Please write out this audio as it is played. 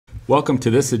Welcome to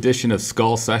this edition of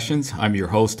Skull Sessions. I'm your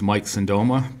host, Mike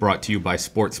Cendoma, brought to you by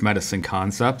Sports Medicine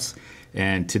Concepts.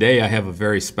 And today I have a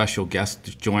very special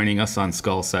guest joining us on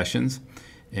Skull Sessions,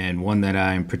 and one that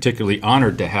I'm particularly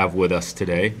honored to have with us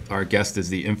today. Our guest is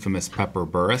the infamous Pepper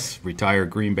Burruss, retired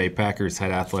Green Bay Packers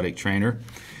head athletic trainer.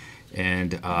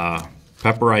 And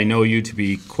Pepper, I know you to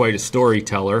be quite a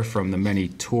storyteller from the many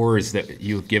tours that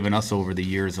you've given us over the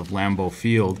years of Lambeau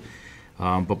Field.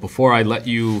 But before I let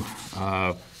you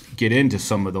get into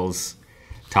some of those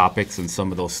topics and some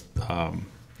of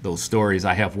those stories,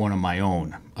 I have one of my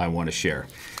own I want to share.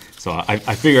 So I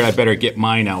figured I better get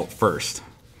mine out first.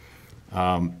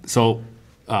 Pepper,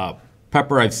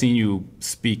 I've seen you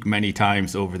speak many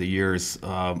times over the years,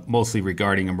 mostly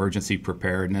regarding emergency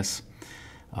preparedness.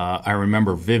 I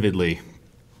remember vividly,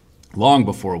 long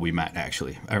before we met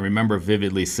actually, I remember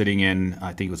vividly sitting in,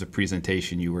 I think it was a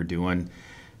presentation you were doing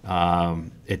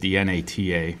at the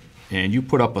NATA, and you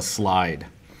put up a slide.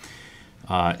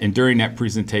 And during that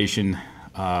presentation,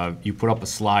 you put up a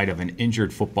slide of an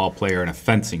injured football player in a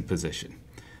fencing position.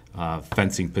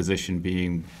 Fencing position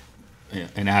being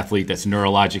an athlete that's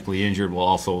neurologically injured will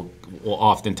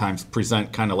oftentimes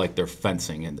present kind of like they're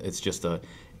fencing, and it's just a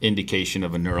indication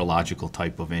of a neurological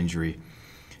type of injury.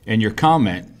 And your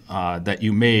comment that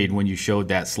you made when you showed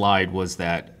that slide was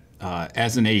that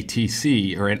as an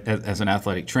ATC, or as an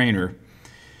athletic trainer,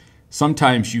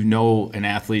 sometimes you know an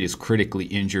athlete is critically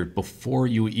injured before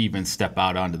you even step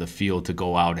out onto the field to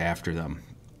go out after them.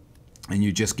 And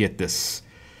you just get this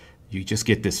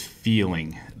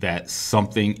feeling that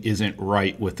something isn't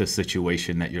right with the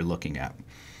situation that you're looking at.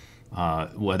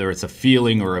 Whether it's a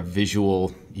feeling or a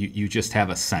visual, you just have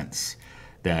a sense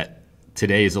that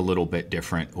today is a little bit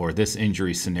different, or this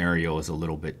injury scenario is a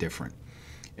little bit different.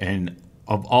 And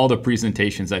of all the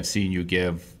presentations I've seen you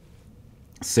give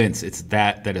since, it's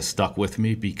that has stuck with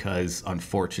me, because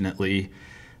unfortunately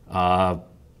that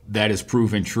has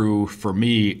proven true for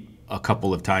me a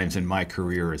couple of times in my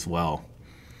career as well.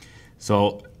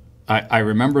 So I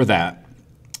remember that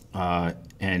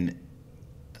and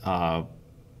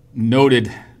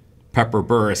noted Pepper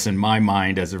Burruss in my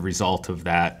mind as a result of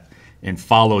that, and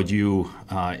followed you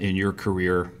in your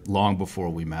career long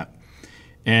before we met.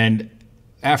 And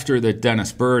after the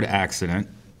Dennis Byrd accident,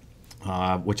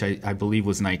 which I believe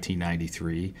was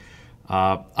 1993,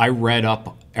 I read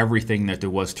up everything that there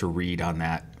was to read on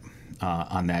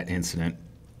that incident,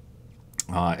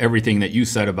 everything that you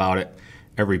said about it,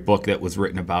 every book that was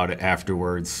written about it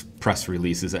afterwards, press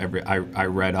releases. I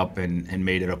read up and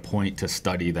made it a point to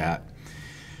study that.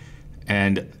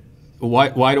 And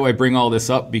why do I bring all this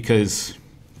up? Because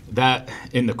that,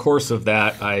 in the course of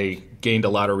that, I gained a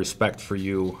lot of respect for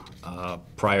you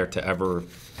prior to ever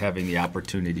having the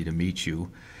opportunity to meet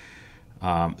you.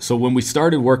 So when we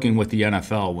started working with the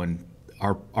NFL, when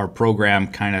our program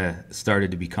kind of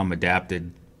started to become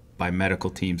adapted by medical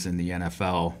teams in the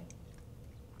NFL,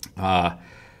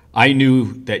 I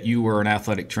knew that you were an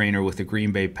athletic trainer with the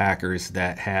Green Bay Packers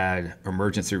that had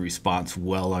emergency response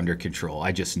well under control.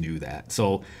 I just knew that.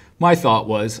 So my thought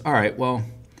was, all right, well,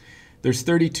 there's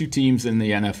 32 teams in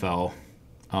the NFL.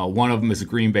 One of them is the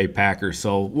Green Bay Packers,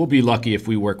 so we'll be lucky if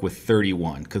we work with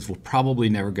 31, because we're probably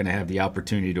never going to have the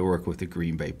opportunity to work with the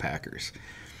Green Bay Packers.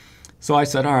 So I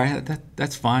said, all right,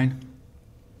 that's fine.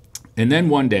 And then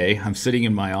one day, I'm sitting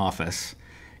in my office,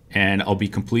 and I'll be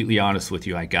completely honest with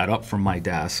you, I got up from my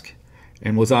desk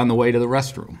and was on the way to the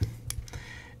restroom.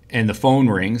 And the phone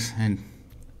rings, and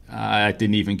it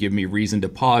didn't even give me reason to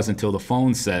pause until the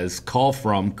phone says, call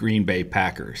from Green Bay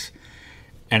Packers.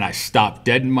 And I stopped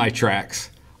dead in my tracks,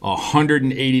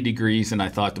 180 degrees, and I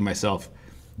thought to myself,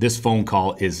 this phone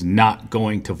call is not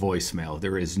going to voicemail.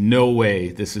 There is no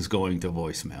way this is going to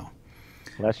voicemail.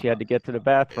 Unless you had to get to the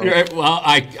bathroom. Well,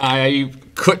 I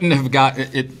couldn't have gotten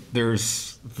it.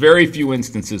 There's very few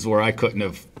instances where I couldn't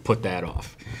have put that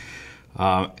off.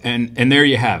 And there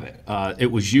you have it.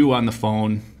 It was you on the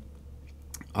phone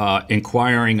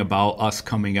inquiring about us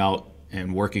coming out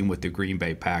and working with the Green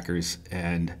Bay Packers.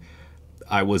 And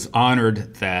I was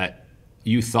honored that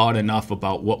you thought enough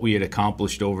about what we had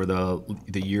accomplished over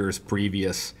the years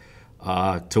previous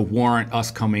to warrant us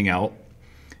coming out.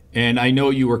 And I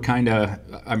know you were kind of,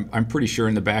 I'm pretty sure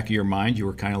in the back of your mind, you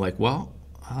were kind of like, well,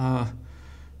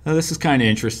 this is kind of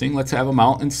interesting. Let's have them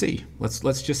out and see.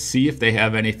 Let's just see if they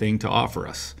have anything to offer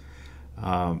us.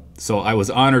 So I was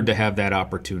honored to have that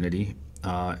opportunity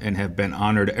and have been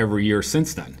honored every year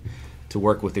since then to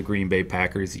work with the Green Bay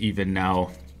Packers, even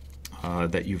now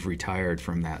that you've retired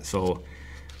from that. So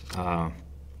I'm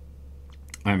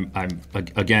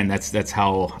again, that's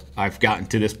how I've gotten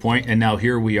to this point, and now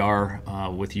here we are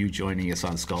with you joining us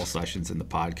on Skull Sessions in the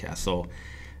podcast. So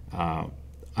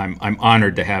I'm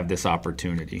honored to have this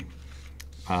opportunity.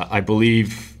 I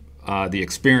believe the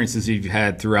experiences you've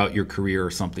had throughout your career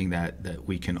are something that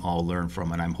we can all learn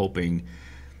from, and I'm hoping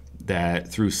that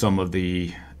through some of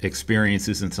the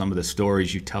experiences and some of the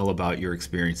stories you tell about your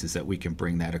experiences that we can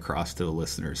bring that across to the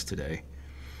listeners today.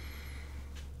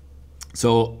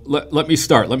 So let me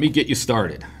start. Let me get you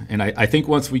started. And I think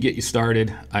once we get you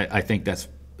started, I think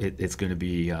it's going to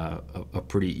be a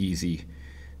pretty easy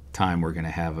time we're going to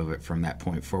have of it from that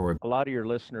point forward. A lot of your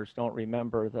listeners don't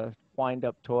remember the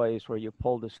wind-up toys where you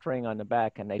pulled the string on the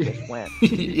back and they just went.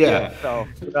 Yeah. So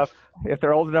if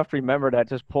they're old enough to remember that,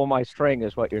 just pull my string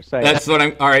is what you're saying. That's what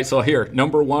I'm. All right. So here,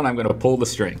 number one, I'm going to pull the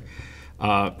string.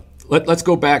 Let's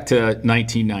go back to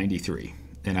 1993,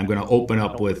 and I'm going to open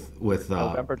up with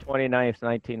November 29th,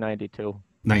 1992.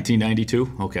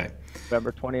 1992. Okay.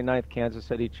 November 29th, Kansas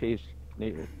City Chiefs,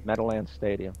 Meadowlands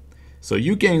Stadium. So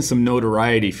you gained some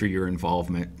notoriety for your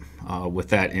involvement with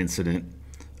that incident.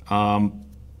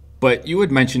 But you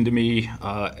had mentioned to me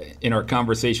in our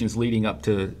conversations leading up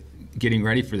to getting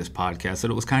ready for this podcast that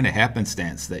it was kind of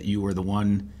happenstance that you were the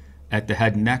one at the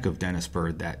head and neck of Dennis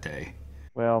Byrd that day.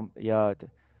 Well, yeah,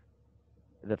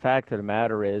 the fact of the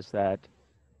matter is that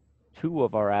two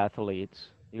of our athletes,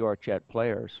 New York Jet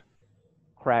players,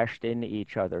 crashed into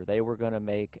each other. They were going to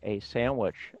make a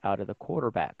sandwich out of the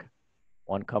quarterback,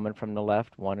 one coming from the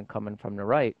left, one coming from the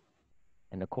right.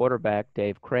 And the quarterback,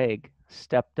 Dave Craig,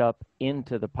 stepped up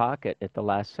into the pocket at the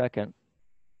last second,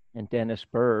 and Dennis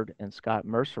Byrd and Scott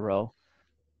Mercereau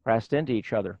crashed into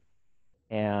each other.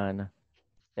 And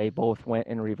they both went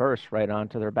in reverse right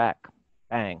onto their back.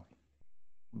 Bang.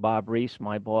 Bob Reese,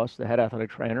 my boss, the head athletic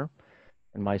trainer,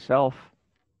 and myself,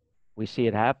 we see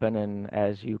it happen. And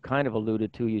as you kind of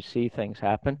alluded to, you see things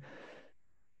happen.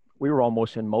 We were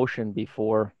almost in motion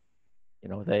before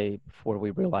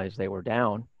we realized they were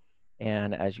down.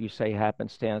 And as you say,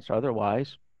 happenstance or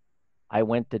otherwise, I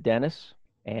went to Dennis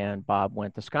and Bob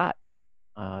went to Scott.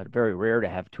 Very rare to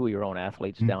have two of your own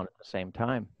athletes down at the same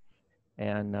time.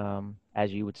 And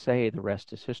as you would say, the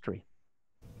rest is history.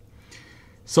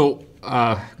 So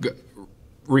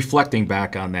reflecting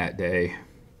back on that day,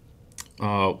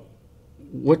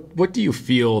 what do you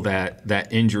feel that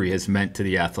injury has meant to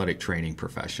the athletic training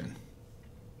profession?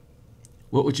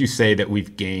 What would you say that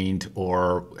we've gained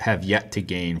or have yet to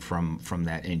gain from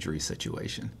that injury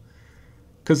situation?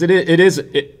 Because it is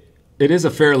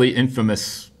a fairly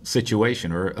infamous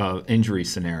situation or injury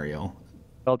scenario.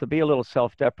 Well, to be a little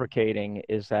self-deprecating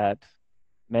is that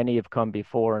many have come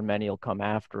before and many will come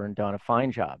after and done a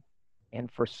fine job. And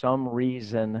for some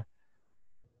reason,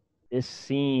 this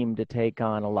seemed to take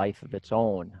on a life of its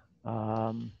own.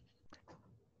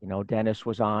 Dennis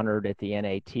was honored at the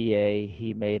NATA.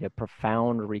 He made a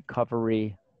profound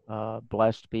recovery,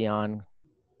 blessed beyond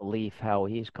belief how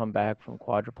he's come back from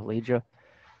quadriplegia.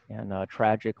 And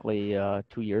tragically,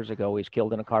 2 years ago, he's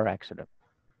killed in a car accident.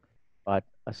 But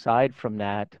aside from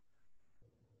that,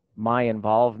 my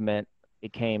involvement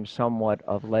became somewhat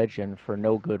of legend for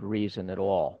no good reason at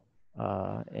all.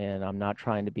 And I'm not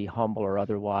trying to be humble or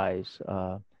otherwise.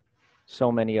 So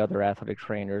many other athletic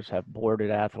trainers have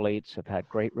boarded athletes, have had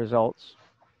great results.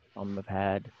 Some have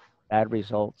had bad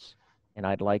results. And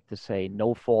I'd like to say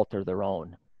no fault of their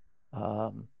own.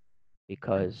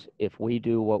 Because if we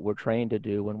do what we're trained to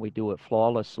do and we do it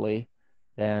flawlessly,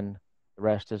 then the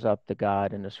rest is up to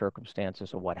God and the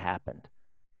circumstances of what happened.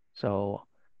 So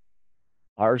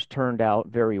ours turned out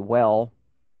very well.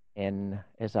 And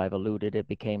as I've alluded, it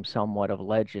became somewhat of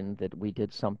legend that we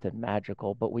did something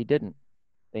magical, but we didn't.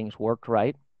 Things worked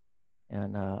right.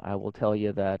 And I will tell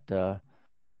you that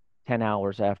 10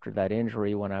 hours after that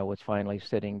injury, when I was finally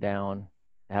sitting down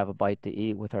to have a bite to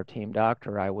eat with our team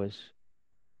doctor, I was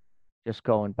just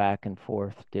going back and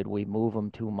forth. Did we move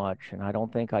him too much? And I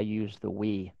don't think I used the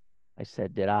we. I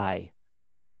said, did I?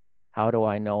 How do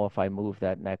I know if I moved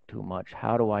that neck too much?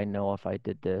 How do I know if I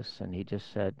did this? And he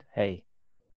just said, hey,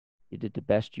 you did the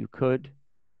best you could.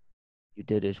 You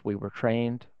did as we were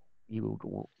trained.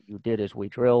 You did as we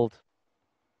drilled.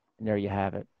 And there you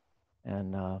have it.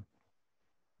 And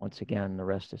once again, the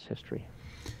rest is history.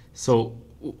 So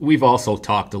we've also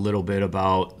talked a little bit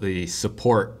about the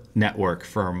support network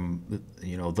from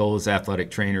those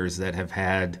athletic trainers that have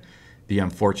had the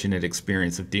unfortunate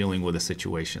experience of dealing with a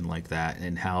situation like that,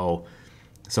 and how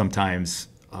sometimes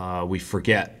we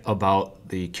forget about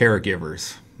the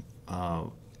caregivers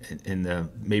and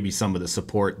maybe some of the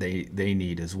support they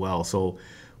need as well. So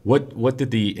what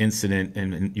did the incident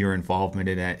and your involvement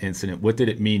in that incident, what did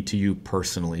it mean to you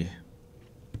personally?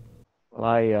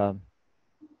 Well,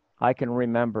 I can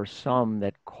remember some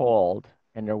that called,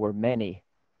 and there were many,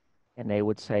 and they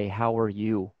would say, how are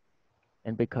you?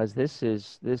 And because this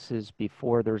is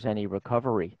before there's any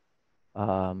recovery.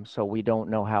 So we don't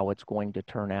know how it's going to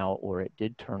turn out, or it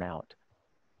did turn out.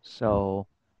 So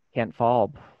Kent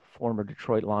Falb, former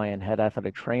Detroit Lion head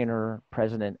athletic trainer,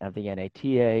 president of the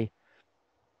NATA,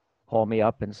 called me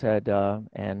up and said,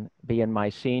 and being my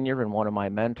senior and one of my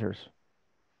mentors,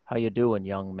 how you doing,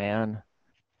 young man?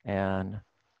 And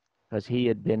because he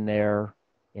had been there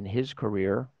in his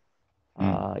career,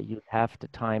 Mm, you'd have to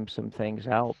time some things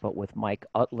out, but with Mike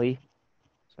Utley,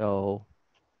 so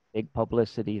big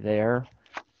publicity there,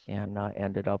 and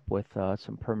ended up with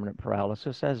some permanent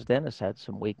paralysis, as Dennis had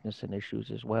some weakness and issues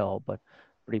as well, but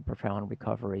pretty profound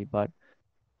recovery. But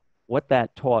what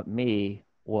that taught me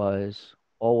was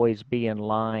always be in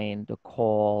line to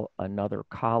call another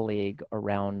colleague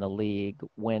around the league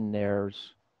when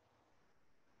there's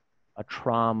a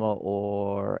trauma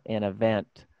or an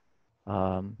event,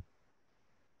 um,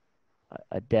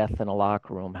 a death in a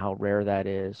locker room, how rare that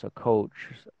is, a coach,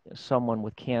 someone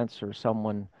with cancer,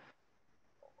 someone,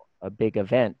 a big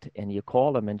event, and you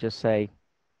call them and just say,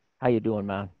 how you doing,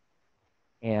 man?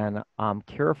 And I'm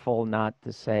careful not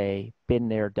to say, been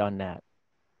there, done that,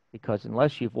 because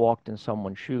unless you've walked in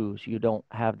someone's shoes, you don't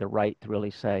have the right to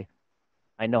really say,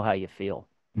 I know how you feel.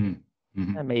 mm,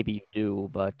 mhm. And maybe you do,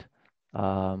 but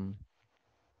um,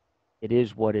 it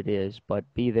is what it is. But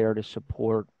be there to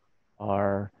support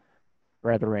our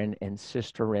brethren and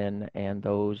sisterin and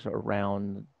those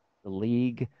around the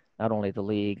league, not only the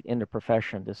league, in the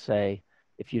profession, to say,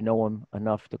 if you know them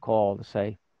enough to call, to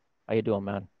say, how you doing,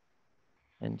 man?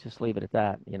 And just leave it at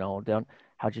that. Don't,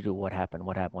 how'd you do? What happened?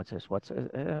 What happened? What's this?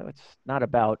 It's not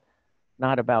about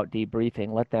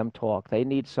debriefing. Let them talk. They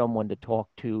need someone to talk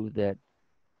to that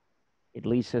at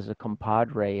least is a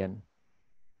compadre and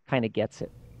kind of gets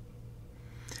it.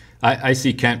 I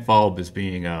see Kent Falb as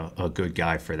being a good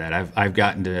guy for that. I've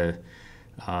gotten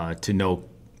to know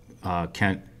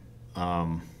Kent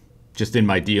just in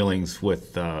my dealings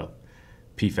with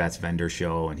PFAT's vendor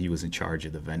show, and he was in charge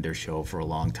of the vendor show for a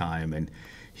long time. And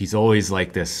he's always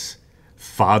like this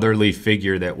fatherly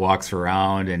figure that walks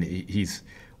around, and he's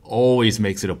always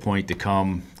makes it a point to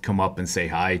come up and say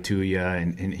hi to you.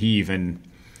 And he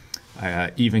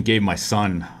even gave my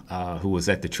son, who was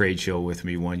at the trade show with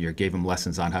me one year, gave him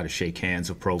lessons on how to shake hands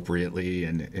appropriately.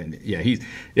 And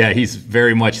he's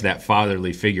very much that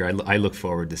fatherly figure. I look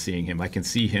forward to seeing him. I can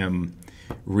see him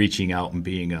reaching out and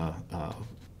being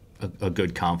a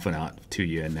good confidant to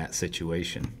you in that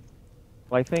situation.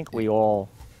 Well, I think we all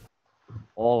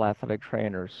athletic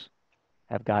trainers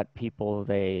have got people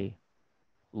they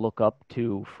look up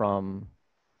to from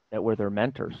that were their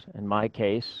mentors. In my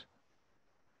case,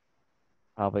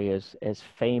 probably as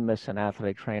famous an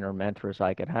athletic trainer mentor as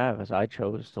I could have, as I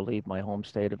chose to leave my home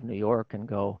state of New York and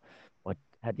go, what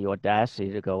had the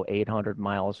audacity to go 800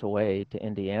 miles away to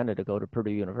Indiana to go to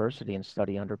Purdue University and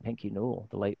study under Pinky Newell,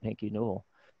 the late Pinky Newell.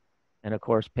 And of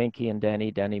course, Pinky and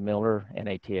Denny Miller,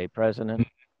 NATA president,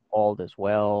 called as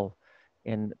well,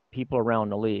 and people around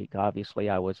the league. Obviously,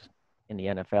 I was in the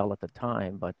NFL at the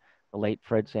time, but the late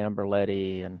Fred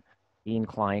Zamberletti and Dean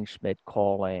Kleinschmidt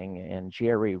calling and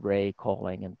Jerry Ray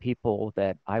calling, and people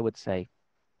that I would say,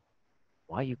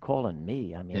 why are you calling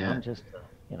me? I mean, Yeah, I'm just,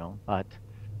 but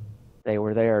they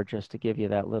were there just to give you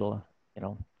that little,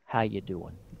 how you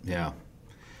doing? yeah.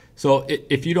 So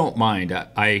if you don't mind,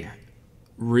 I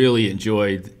really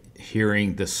enjoyed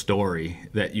hearing the story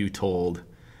that you told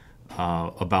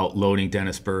about loading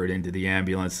Dennis Bird into the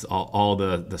ambulance, all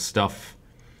the stuff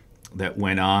that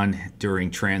went on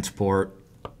during transport.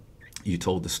 You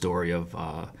told the story of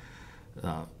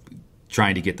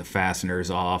trying to get the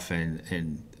fasteners off,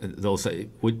 and those.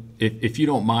 If you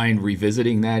don't mind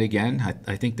revisiting that again,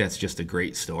 I think that's just a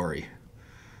great story.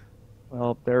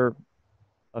 Well,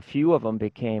 a few of them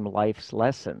became life's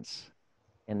lessons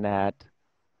in that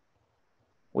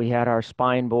we had our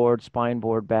spine board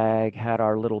bag, had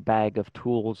our little bag of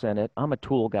tools in it. I'm a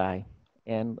tool guy,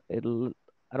 and I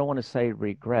don't want to say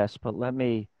regress, but let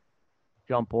me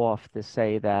jump off to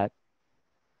say that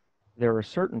there are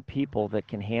certain people that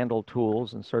can handle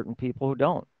tools and certain people who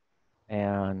don't.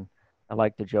 And I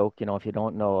like to joke, if you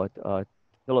don't know a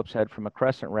Phillips head from a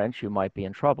crescent wrench, you might be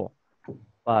in trouble.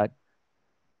 But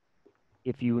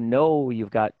if you know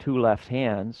you've got two left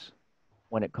hands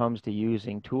when it comes to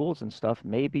using tools and stuff,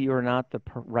 maybe you're not the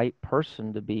right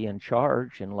person to be in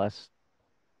charge unless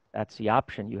that's the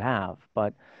option you have.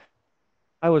 But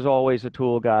I was always a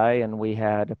tool guy, and we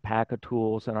had a pack of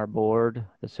tools in our board.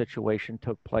 The situation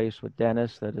took place with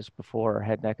Dennis. That is before our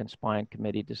head, neck, and spine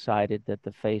committee decided that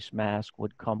the face mask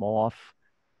would come off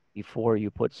before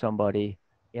you put somebody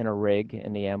in a rig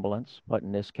in the ambulance. But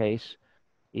in this case,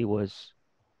 he was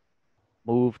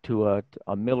moved to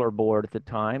a Miller board at the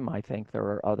time. I think there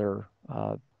are other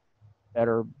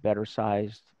better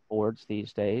sized boards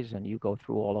these days, and you go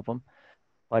through all of them.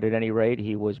 But at any rate,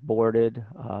 he was boarded.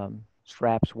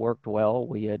 Straps worked well.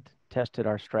 We had tested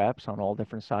our straps on all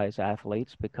different size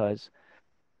athletes because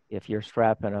if you're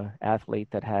strapping an athlete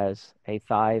that has a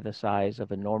thigh the size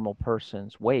of a normal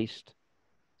person's waist,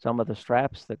 some of the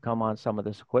straps that come on some of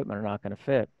this equipment are not going to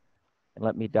fit. And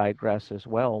let me digress as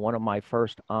well. One of my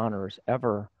first honors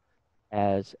ever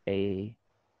as a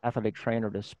athletic trainer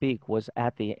to speak was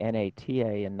at the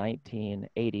NATA in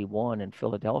 1981 in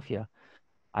Philadelphia.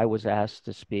 I was asked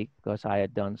to speak because I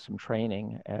had done some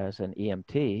training as an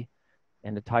EMT,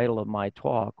 and the title of my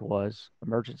talk was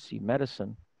Emergency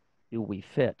Medicine, Do We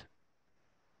Fit?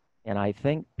 And I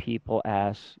think people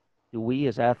ask, do we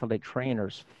as athletic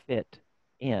trainers fit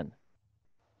in?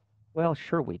 Well,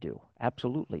 sure we do,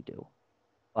 absolutely do.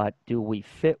 But do we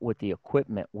fit with the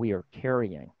equipment we are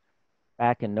carrying?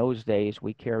 Back in those days,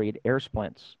 we carried air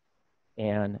splints,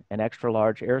 and an extra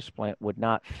large air splint would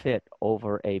not fit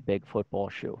over a big football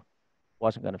shoe.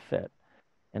 Wasn't going to fit.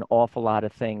 An awful lot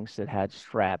of things that had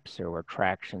straps. There were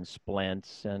traction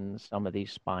splints and some of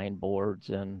these spine boards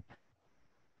and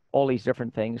all these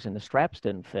different things, and the straps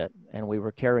didn't fit. And we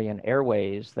were carrying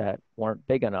airways that weren't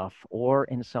big enough, or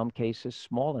in some cases,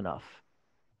 small enough.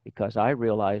 Because I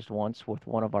realized once with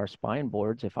one of our spine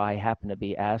boards, if I happened to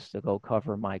be asked to go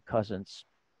cover my cousin's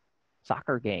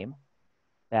soccer game,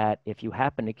 that if you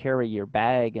happen to carry your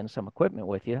bag and some equipment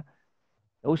with you,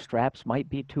 those straps might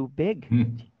be too big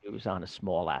to use on a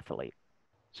small athlete.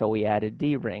 So we added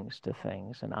D rings to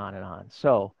things and on and on.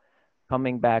 So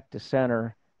coming back to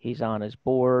center, he's on his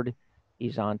board,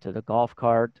 he's onto the golf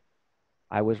cart.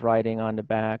 I was riding on the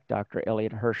back. Dr.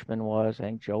 Elliot Hirschman was. I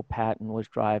think Joe Patton was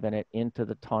driving it into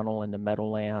the tunnel in the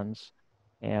Meadowlands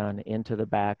and into the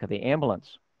back of the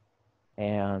ambulance.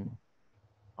 And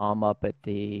I'm up at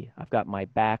I've got my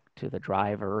back to the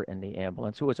driver in the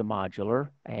ambulance, who was a modular.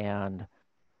 And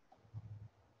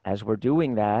as we're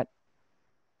doing that,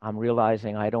 I'm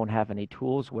realizing I don't have any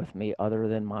tools with me other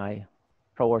than my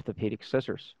pro orthopedic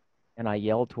scissors. And I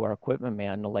yelled to our equipment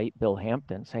man, the late Bill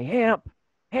Hampton, say,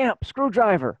 Hamp,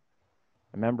 screwdriver.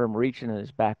 I remember him reaching in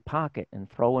his back pocket and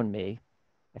throwing me,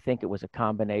 I think it was a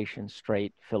combination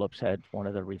straight Phillips head, one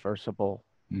of the reversible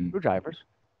screwdrivers.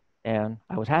 And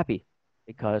I was happy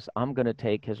because I'm going to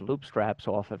take his loop straps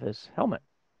off of his helmet.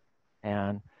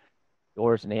 And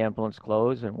doors in the ambulance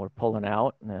close and we're pulling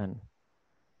out. And then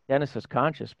Dennis is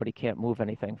conscious, but he can't move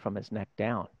anything from his neck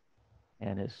down.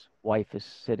 And his wife is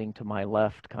sitting to my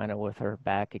left, kind of with her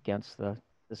back against the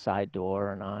side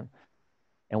door and on.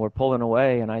 And we're pulling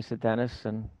away. And I said, Dennis,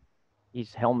 and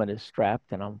his helmet is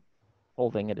strapped, and I'm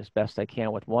holding it as best I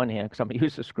can with one hand because I'm going to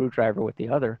use the screwdriver with the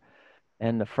other.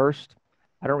 And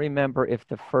I don't remember if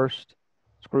the first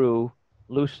screw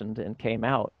loosened and came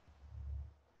out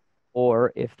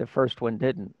or if the first one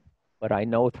didn't. But I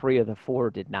know 3 of the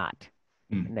 4 did not.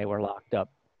 And they were locked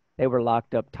up. They were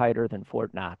locked up tighter than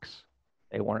Fort Knox.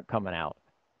 They weren't coming out.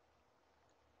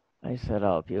 I said,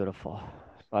 oh, beautiful.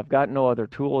 So I've got no other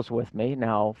tools with me.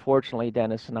 Now, fortunately,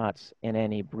 Dennis is not in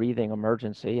any breathing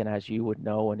emergency. And as you would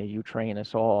know, and you train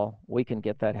us all, we can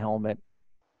get that helmet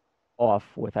off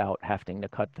without having to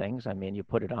cut things. I mean, you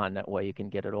put it on that way, you can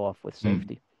get it off with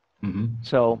safety.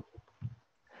 So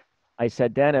I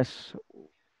said, Dennis,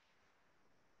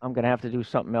 I'm going to have to do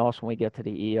something else when we get to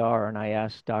the ER. And I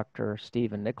asked Dr.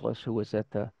 Stephen Nicholas, who was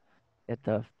at the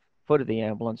foot of the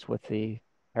ambulance with the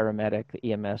paramedic,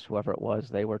 the EMS, whoever it was.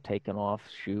 They were taking off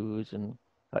shoes and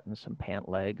cutting some pant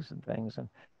legs and things. And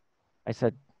I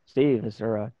said, Steve, is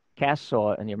there a cast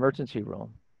saw in the emergency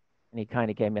room? And he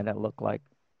kind of gave me that look like,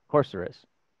 of course there is.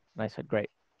 And I said, great.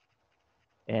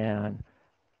 And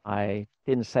I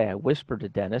didn't say I whispered to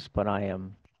Dennis, but I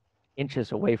am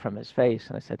inches away from his face.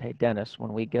 And I said, hey, Dennis,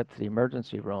 when we get to the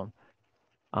emergency room,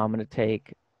 I'm going to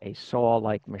take a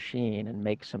saw-like machine and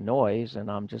make some noise,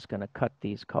 and I'm just going to cut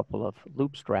these couple of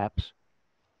loop straps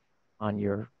on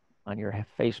your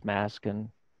face mask. And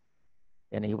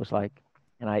he was like,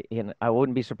 and I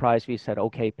wouldn't be surprised if he said,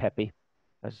 okay, Peppy,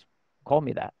 because call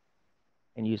me that.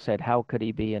 And you said, how could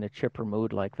he be in a chipper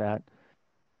mood like that?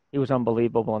 He was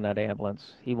unbelievable in that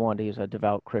ambulance. He's a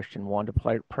devout Christian, wanted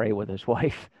to pray with his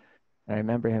wife. And I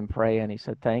remember him praying. He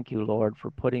said, thank you, Lord,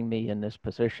 for putting me in this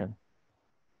position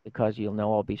because you'll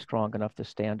know I'll be strong enough to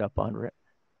stand up under it.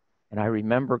 And I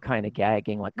remember kind of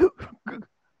gagging like,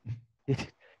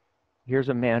 here's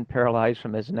a man paralyzed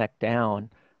from his neck down.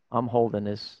 I'm holding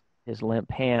his limp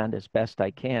hand as best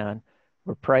I can.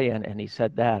 We're praying. And he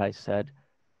said that. I said,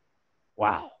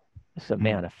 wow, this is a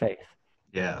man of faith.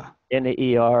 Yeah. In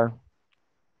the ER,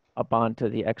 up onto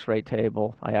the X-ray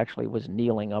table. I actually was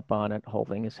kneeling up on it,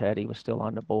 holding his head. He was still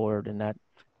on the board, and that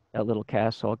little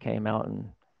cast saw came out, and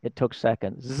it took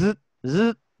seconds. Zzz,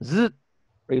 zzz, zzz.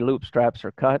 3 loop straps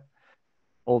are cut.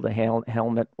 Pull the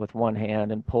helmet with one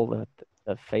hand and pull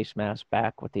the face mask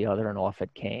back with the other, and off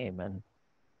it came. And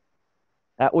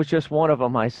that was just one of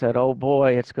them. I said, "Oh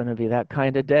boy, it's going to be that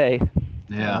kind of day."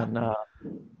 Yeah. And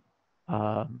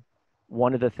um,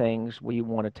 one of the things we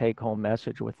want to take home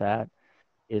message with that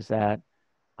is that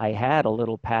I had a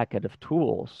little packet of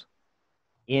tools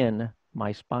in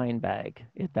my spine bag.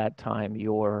 At that time,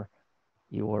 your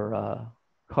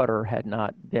cutter had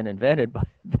not been invented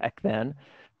back then,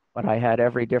 but I had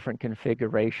every different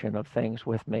configuration of things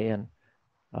with me. And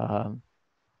um,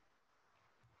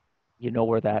 you know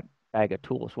where that bag of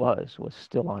tools was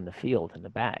still on the field in the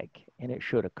bag, and it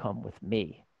should have come with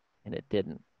me, and it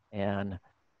didn't. And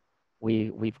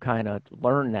we've kind of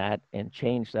learned that and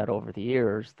changed that over the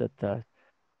years, that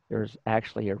there's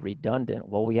actually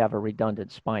we have a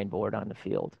redundant spine board on the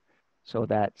field. So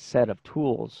that set of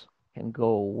tools can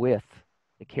go with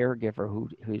the caregiver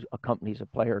who accompanies a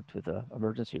player to the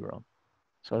emergency room.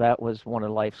 So that was one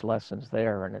of life's lessons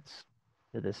there, and it's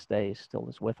to this day still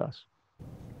is with us.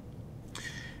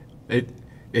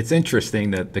 It's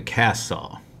interesting that the cast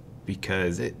saw,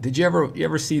 because did you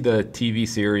ever see the TV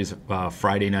series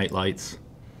Friday Night Lights?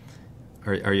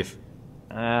 Are you?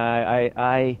 I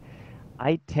I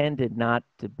I tended not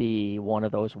to be one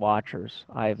of those watchers.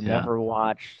 I've Yeah. never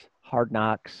watched Hard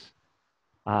Knocks.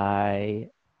 I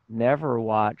never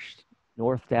watched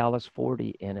North Dallas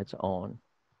 40 in its own,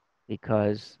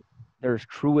 because there's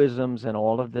truisms and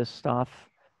all of this stuff,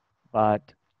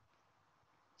 but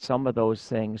some of those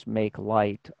things make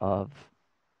light of,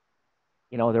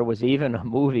 there was even a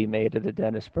movie made of the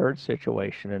Dennis Bird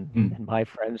situation, and my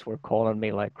friends were calling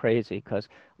me like crazy because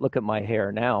look at my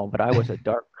hair now, but I was a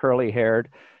dark curly haired,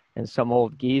 and some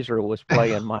old geezer was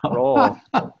playing my role.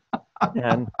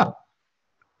 And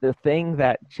the thing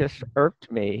that just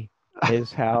irked me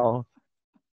is how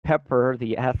Pepper,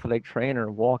 the athletic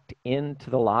trainer, walked into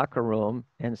the locker room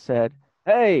and said,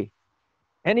 "Hey,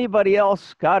 anybody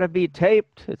else got to be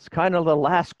taped? It's kind of the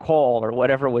last call," or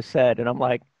whatever was said. And I'm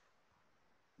like,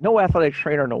 no athletic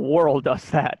trainer in the world does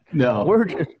that. No.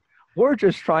 We're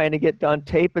just trying to get done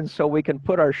taping so we can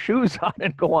put our shoes on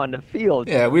and go on the field.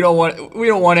 Yeah, we don't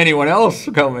want anyone else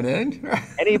coming in.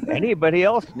 Anybody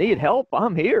else need help?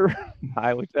 I'm here.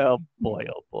 I was, oh boy,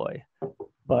 oh boy.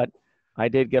 But I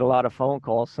did get a lot of phone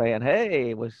calls saying,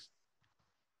 "Hey, it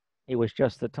was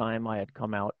just the time I had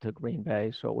come out to Green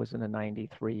Bay, so it was in the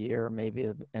 '93 year maybe."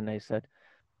 And they said,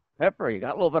 "Pepper, you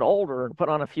got a little bit older and put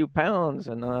on a few pounds."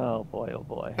 And oh boy, oh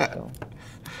boy. So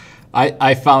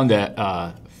I found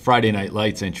that Friday Night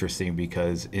Lights interesting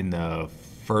because in the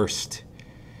first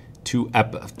two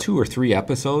or three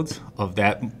episodes of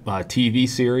that TV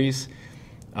series,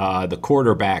 the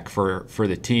quarterback for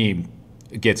the team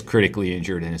gets critically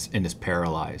injured and is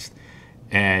paralyzed.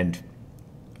 And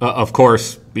of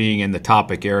course, being in the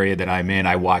topic area that I'm in,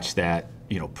 I watched that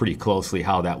pretty closely,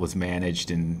 how that was managed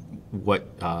and what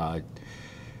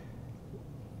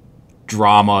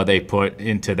drama they put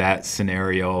into that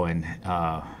scenario. And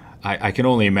I can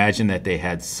only imagine that they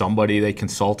had somebody they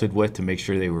consulted with to make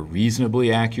sure they were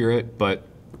reasonably accurate. But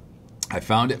I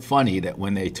found it funny that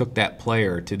when they took that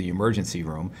player to the emergency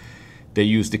room, they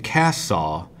used a cast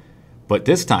saw, but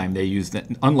this time they used it,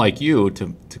 unlike you,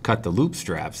 to cut the loop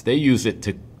straps. They used it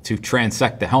to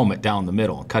transect the helmet down the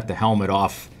middle and cut the helmet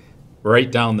off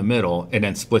right down the middle and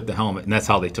then split the helmet. And that's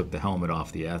how they took the helmet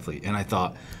off the athlete. And I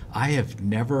thought, I have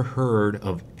never heard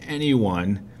of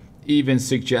anyone even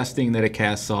suggesting that a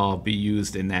cast saw be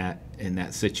used in that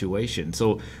situation.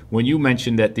 So when you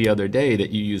mentioned that the other day that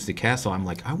you used a cast saw, I'm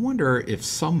like, I wonder if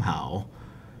somehow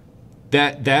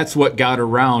that's what got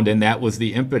around and that was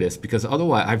the impetus, because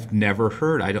otherwise I've never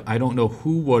heard. I don't know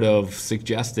who would have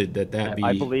suggested that be.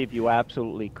 I believe you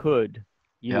absolutely could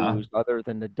Yeah. use, other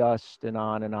than the dust and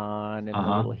on and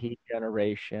a little heat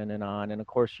generation and on. And of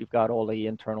course, you've got all the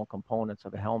internal components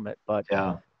of a helmet, but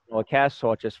Yeah. a cast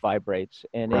saw just vibrates,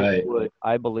 and Right.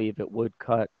 I believe it would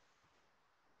cut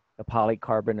the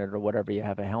polycarbonate or whatever you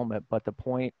have a helmet. But the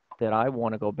point that I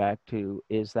want to go back to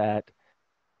is that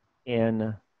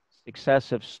in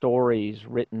successive stories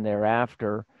written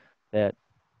thereafter, that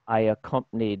I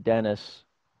accompanied Dennis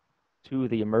to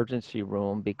the emergency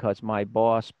room because my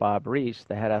boss, Bob Reese,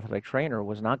 the head athletic trainer,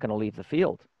 was not going to leave the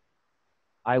field.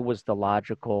 I was the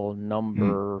logical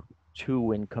number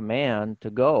 2 in command to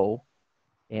go.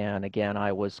 And again,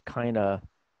 I was kind of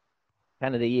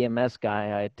the EMS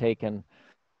guy. I had taken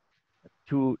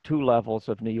two levels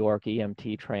of New York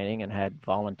EMT training and had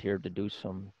volunteered to do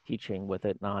some teaching with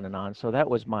it and on and on. So that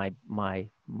was my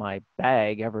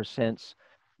bag ever since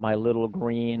my little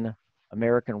green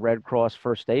American Red Cross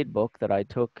first aid book that I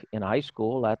took in high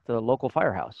school at the local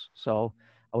firehouse. So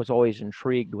I was always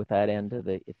intrigued with that end of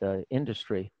the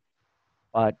industry.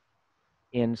 But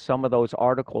in some of those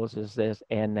articles is this,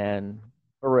 and then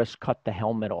Burruss cut the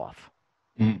helmet off.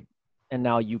 Mm. And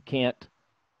now you can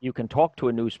talk to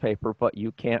a newspaper, but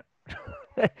you can't.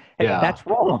 Hey, Yeah. that's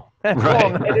wrong. That's Right,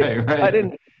 wrong. right,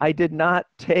 right. I did not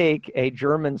take a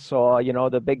German saw,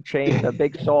 the big chain, the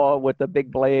big saw with the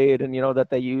big blade, and that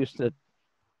they used to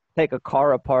take a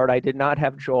car apart. I did not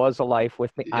have jaws of life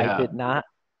with me. I Yeah, did not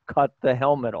cut the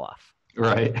helmet off.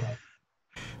 right.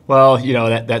 Well,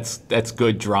 that's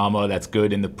good drama. That's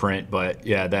good in the print, but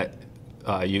yeah, that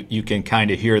you can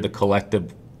kind of hear the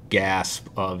collective gasp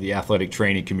of the athletic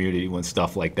training community when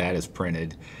stuff like that is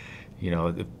printed. You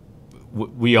know,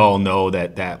 we all know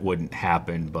that that wouldn't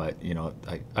happen, but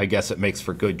I guess it makes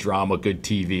for good drama, good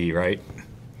TV, right?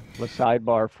 The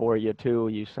sidebar for you too.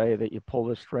 You say that you pull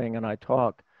the string and I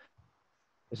talk.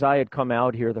 As I had come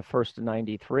out here the first of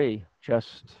 '93,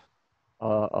 just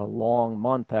a long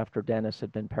month after Dennis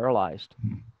had been paralyzed.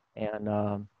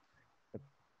 And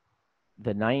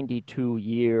the '92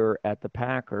 year at the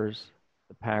Packers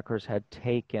had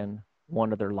taken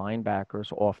one of their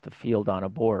linebackers off the field on a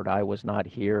board. I was not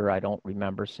here. I don't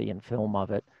remember seeing film of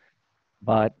it.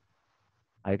 But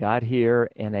I got here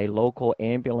and a local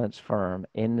ambulance firm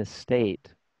in the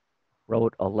state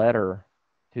wrote a letter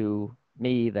to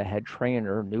me, the head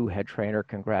trainer, new head trainer,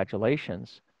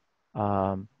 congratulations.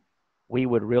 Um, we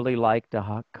would really like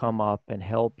to come up and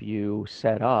help you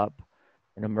set up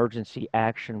an emergency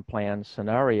action plan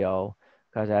scenario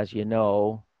because, as you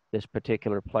know, this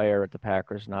particular player at the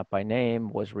Packers, not by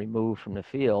name, was removed from the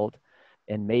field.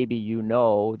 And maybe you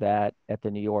know that at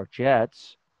the New York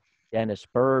Jets, Dennis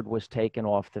Byrd was taken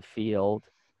off the field,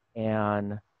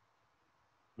 and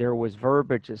there was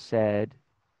verbiage that said,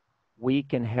 we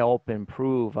can help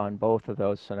improve on both of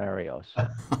those scenarios.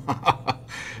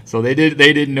 So they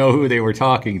didn't know who they were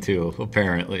talking to,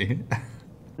 apparently.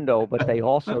 No, but they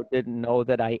also didn't know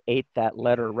that I ate that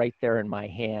letter right there in my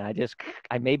hand.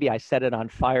 Maybe I set it on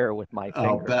fire with my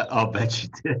fingers. I'll bet you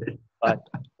did. But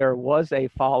there was a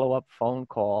follow-up phone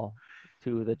call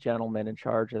to the gentleman in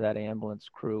charge of that ambulance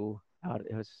crew out.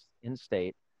 It was in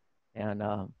state, and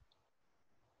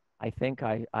I think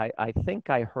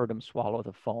I heard him swallow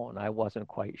the phone. I wasn't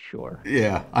quite sure.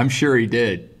 Yeah, I'm sure he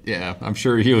did. Yeah, I'm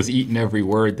sure he was eating every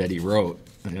word that he wrote.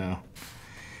 Yeah.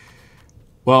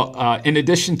 Well, in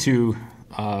addition to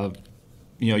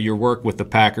your work with the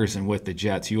Packers and with the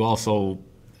Jets, you also,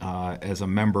 as a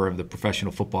member of the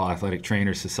Professional Football Athletic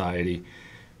Trainers Society,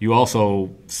 you also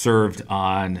served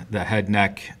on the Head,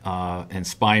 Neck, and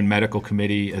Spine Medical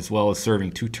Committee, as well as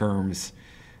serving 2 terms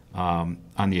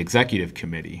on the Executive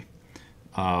Committee.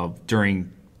 During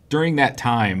that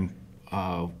time,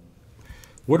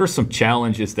 what are some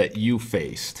challenges that you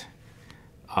faced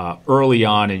early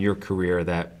on in your career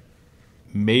that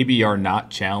maybe are not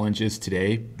challenges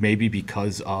today, maybe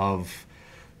because of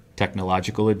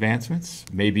technological advancements,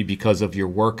 maybe because of your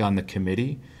work on the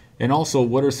committee? And also,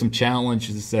 what are some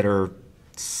challenges that are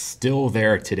still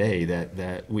there today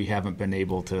that we haven't been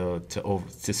able to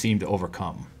seem to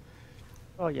overcome?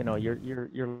 Well,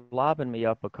 you're lobbing me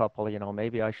up a couple.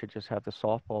 Maybe I should just have the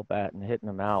softball bat and hitting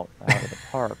them out of the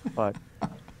park. But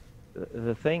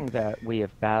the thing that we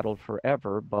have battled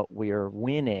forever, but we're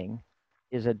winning,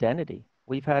 is identity.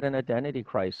 We've had an identity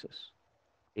crisis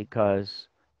because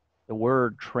the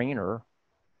word trainer,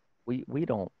 we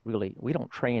don't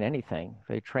train anything.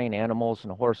 They train animals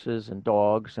and horses and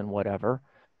dogs and whatever.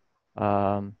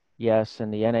 Yes,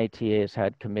 and the NATA has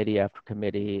had committee after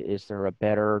committee. Is there a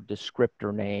better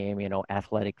descriptor name?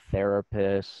 Athletic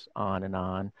therapists, on and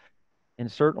on. And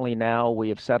certainly now we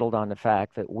have settled on the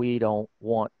fact that we don't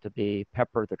want to be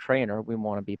Pepper the trainer. We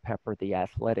want to be Pepper the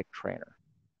athletic trainer.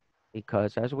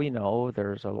 Because as we know,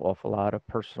 there's an awful lot of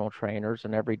personal trainers,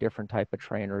 and every different type of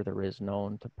trainer there is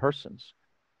known to persons.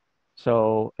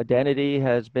 So identity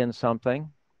has been something,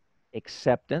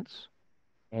 acceptance,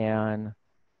 and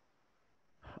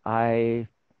I,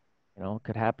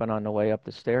 could happen on the way up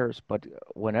the stairs, but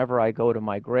whenever I go to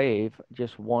my grave,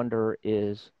 just wonder,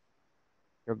 is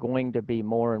there going to be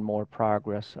more and more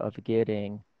progress of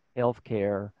getting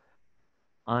healthcare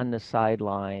on the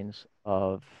sidelines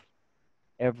of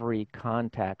every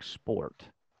contact sport?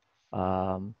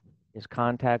 Um, is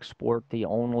contact sport the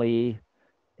only,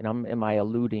 and am I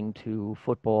alluding to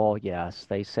football? Yes,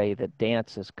 they say that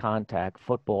dance is contact,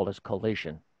 football is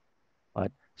collision.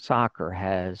 But soccer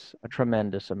has a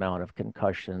tremendous amount of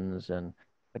concussions and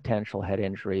potential head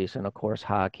injuries, and of course,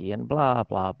 hockey and blah,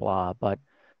 blah, blah. But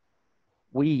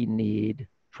we need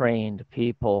trained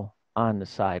people on the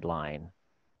sideline.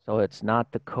 So it's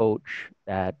not the coach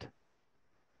that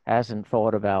hasn't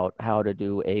thought about how to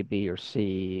do A, B, or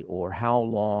C, or how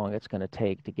long it's going to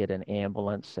take to get an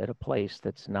ambulance at a place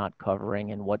that's not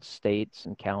covering, and what states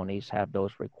and counties have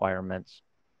those requirements,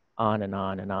 on and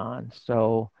on and on.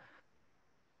 So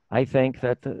I think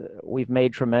that we've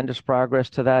made tremendous progress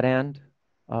to that end.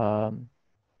 Um,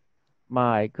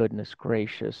 my goodness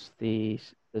gracious, the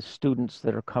students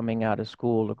that are coming out of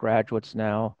school, the graduates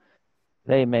now,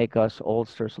 they make us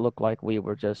oldsters look like we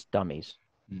were just dummies.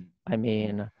 Mm. I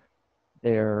mean,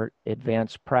 their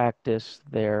advanced practice,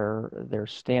 their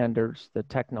standards, the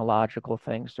technological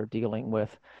things they're dealing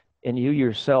with, and you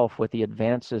yourself with the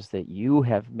advances that you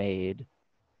have made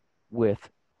with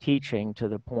teaching, to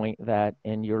the point that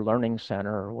in your learning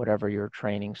center, or whatever your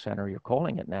training center you're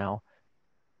calling it now,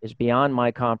 is beyond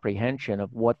my comprehension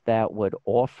of what that would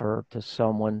offer to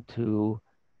someone to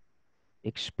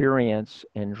experience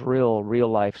and drill real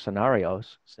life scenario,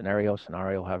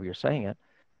 however you're saying it.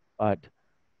 But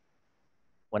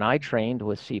when I trained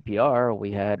with CPR,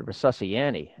 we had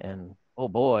resusciani, and oh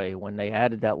boy, when they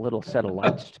added that little set of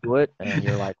lights to it, and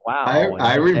you're like, wow.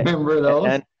 I remember And those.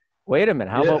 then wait a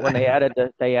minute, how about when Yeah.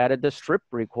 they added the strip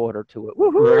recorder to it?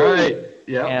 Woohoo! Right.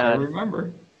 Yep, I And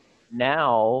remember.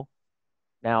 now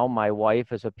now my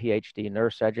wife is a PhD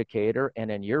nurse educator, and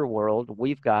in your world,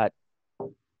 we've got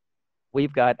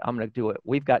I'm going to do it.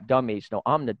 We've got dummies. No,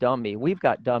 I'm the dummy. We've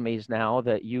got dummies now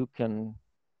that you can,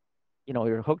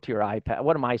 you're hooked to your iPad.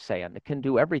 What am I saying? It can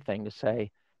do everything to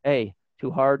say, hey,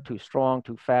 too hard, too strong,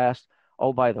 too fast.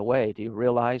 Oh, by the way, do you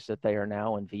realize that they are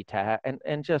now in VTAC?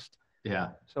 And just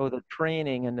Yeah. so the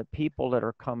training and the people that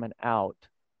are coming out,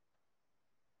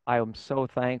 I am so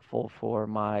thankful for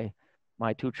my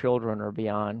two children are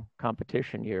beyond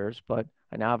competition years, but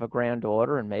I now have a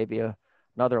granddaughter and maybe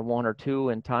another one or two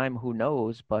in time, who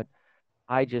knows? But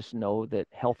I just know that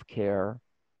healthcare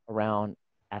around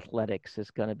athletics is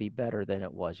going to be better than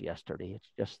it was yesterday. It's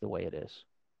just the way it is.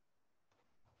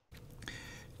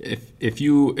 If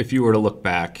you were to look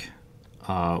back,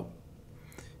 uh,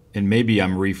 and maybe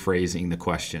I'm rephrasing the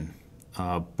question,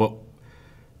 but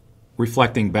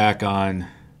reflecting back on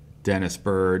Dennis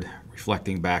Bird,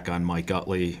 reflecting back on Mike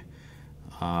Utley,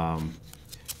 um,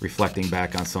 reflecting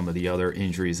back on some of the other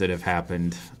injuries that have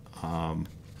happened, um,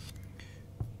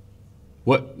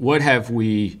 what have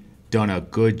we done a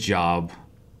good job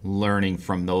learning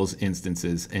from those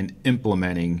instances and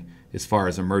implementing as far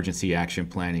as emergency action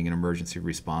planning and emergency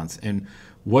response? And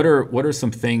what are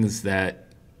some things that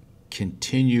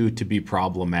continue to be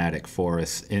problematic for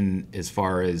us in as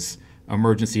far as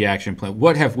emergency action plan?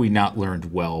 What have we not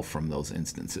learned well from those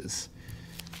instances?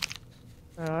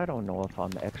 I don't know if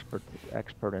I'm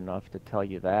expert enough to tell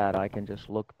you that. I can just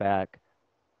look back.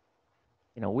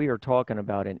 We are talking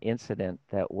about an incident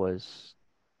that was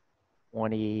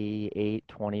 28,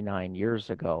 29 years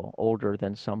ago, older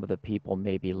than some of the people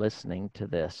maybe listening to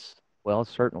this. Well,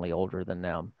 certainly older than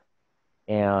them.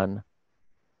 And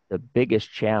the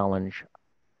biggest challenge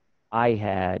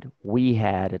we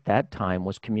had at that time,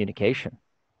 was communication.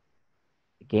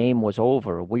 The game was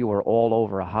over. We were all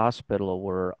over a hospital.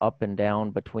 We're up and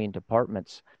down between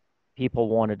departments. People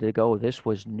wanted to go. This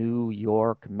was New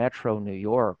York, Metro New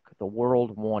York. The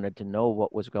world wanted to know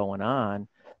what was going on.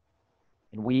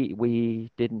 And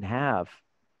we didn't have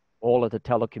all of the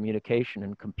telecommunication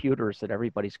and computers that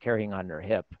everybody's carrying on their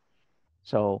hip.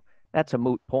 So that's a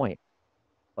moot point.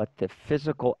 But the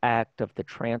physical act of the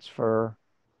transfer,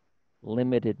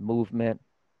 limited movement,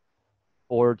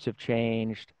 boards have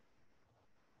changed,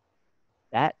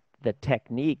 that the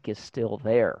technique is still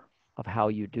there of how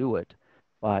you do it.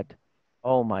 But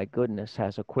oh my goodness,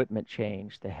 has equipment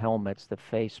changed? The helmets, the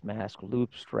face mask,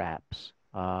 loop straps.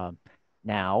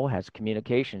 Now has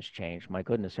communications changed? My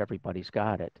goodness, everybody's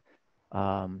got it.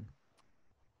 Um,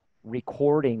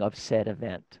 Recording of said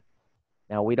event.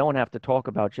 Now, we don't have to talk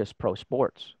about just pro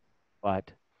sports,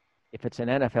 but if it's an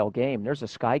NFL game, there's a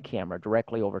sky camera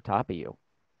directly over top of you.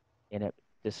 And it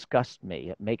disgusts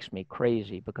me. It makes me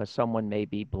crazy, because someone may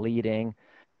be bleeding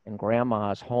and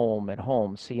grandma's home at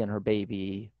home seeing her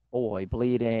baby boy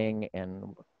bleeding,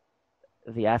 and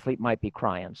the athlete might be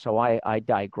crying. So I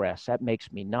digress. That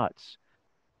makes me nuts.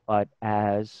 But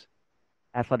as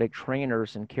athletic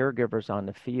trainers and caregivers on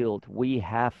the field, we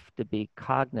have to be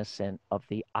cognizant of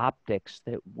the optics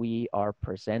that we are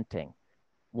presenting.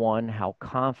 One, how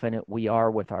confident we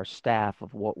are with our staff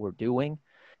of what we're doing,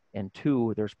 And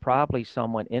two, there's probably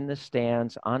someone in the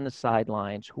stands on the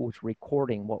sidelines who's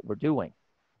recording what we're doing.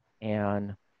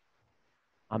 And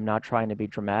I'm not trying to be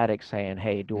dramatic saying,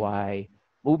 hey, do I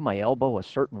move my elbow a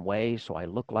certain way so I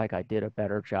look like I did a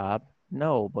better job?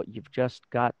 No, but you've just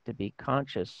got to be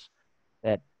conscious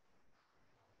that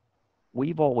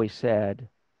we've always said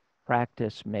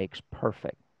practice makes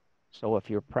perfect. So if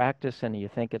you're practicing and you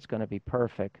think it's going to be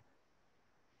perfect,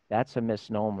 that's a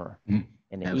misnomer. Mm,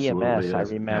 In the Absolutely EMS,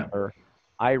 is. Yeah.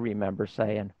 I remember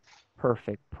saying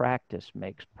perfect practice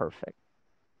makes perfect.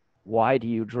 Why do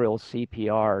you drill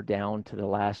CPR down to the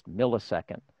last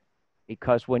millisecond?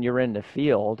 Because when you're in the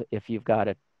field, if you've got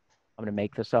a, I'm going to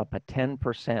make this up, a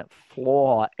 10%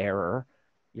 flaw error,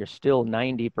 you're still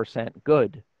 90%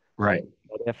 good. Right.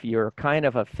 But if you're kind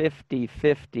of a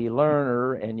 50-50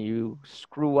 learner and you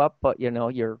screw up, but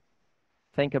you're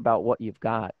think about what you've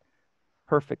got.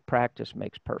 Perfect practice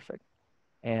makes perfect.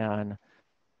 And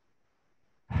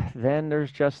then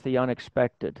there's just the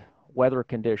unexpected weather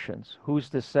conditions. Who's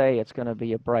to say it's going to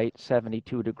be a bright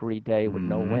 72-degree day with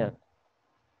no wind?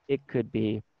 It could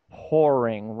be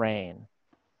pouring rain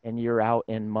and you're out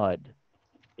in mud.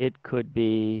 It could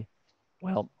be,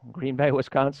 well, Green Bay,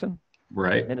 Wisconsin,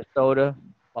 Right. Minnesota,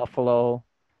 Buffalo,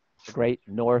 the great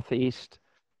Northeast.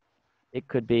 It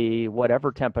could be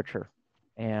whatever temperature.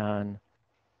 And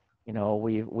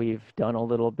we've done a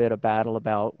little bit of battle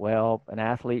about, well, an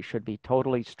athlete should be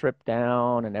totally stripped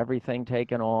down and everything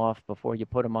taken off before you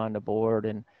put them on the board.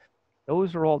 And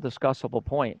those are all discussable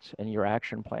points in your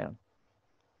action plan.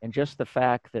 And just the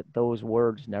fact that those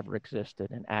words never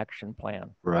existed, an action plan.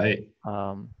 Right.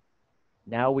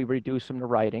 Now we reduce them to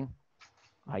writing.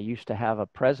 I used to have a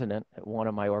president at one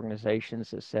of my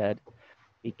organizations that said,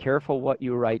 be careful what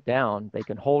you write down. They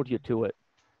can hold you to it.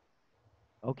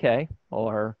 Okay.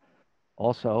 Or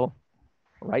also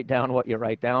write down what you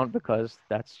write down because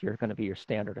that's going to be your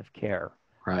standard of care.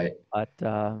 Right. But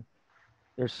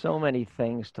there's so many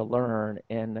things to learn.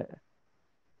 And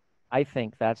I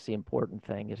think that's the important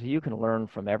thing is you can learn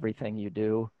from everything you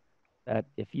do, that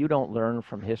if you don't learn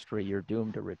from history, you're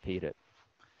doomed to repeat it.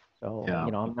 So, Yeah.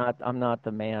 I'm not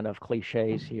the man of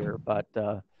cliches here, but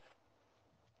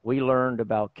we learned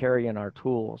about carrying our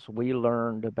tools. We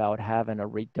learned about having a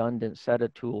redundant set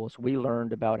of tools. We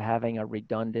learned about having a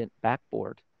redundant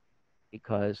backboard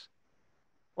because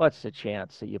what's the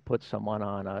chance that you put someone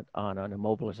on an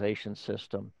immobilization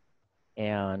system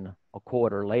and a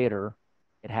quarter later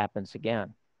it happens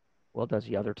again? Well, does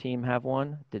the other team have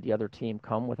one? Did the other team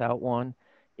come without one?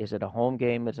 Is it a home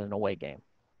game? Is it an away game?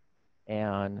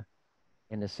 And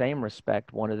in the same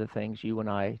respect, one of the things you and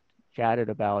I chatted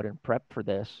about in prep for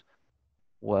this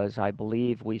was, I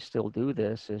believe we still do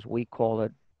this, is we call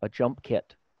it a jump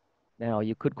kit. Now,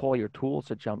 you could call your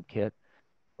tools a jump kit,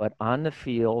 but on the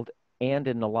field and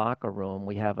in the locker room,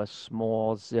 we have a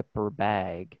small zipper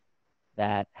bag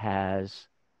that has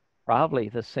probably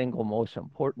the single most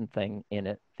important thing in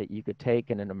it that you could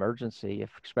take in an emergency, if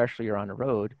especially you're on the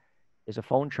road, is a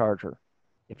phone charger.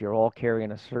 If you're all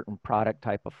carrying a certain product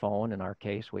type of phone, in our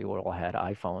case, we all had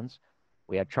iPhones,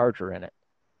 we had charger in it.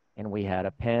 And we had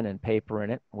a pen and paper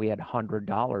in it. We had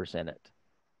 $100 in it.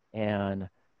 And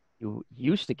you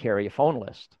used to carry a phone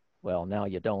list. Well, now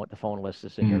you don't. The phone list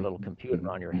is in your little computer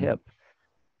on your hip.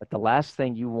 But the last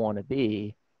thing you want to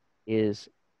be is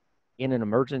in an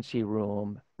emergency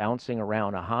room bouncing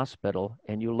around a hospital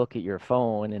and you look at your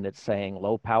phone and it's saying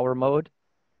low power mode.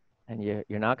 And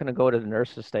you're not going to go to the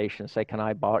nurse's station and say, can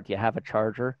I borrow, do you have a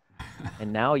charger?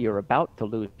 And now you're about to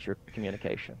lose your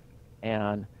communication.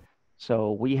 And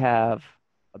so we have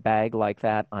a bag like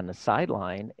that on the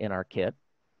sideline in our kit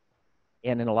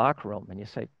and in a locker room. And you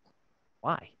say,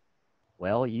 why?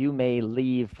 Well, you may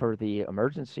leave for the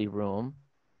emergency room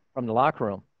from the locker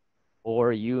room,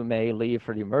 or you may leave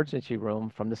for the emergency room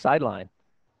from the sideline.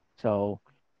 So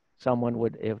someone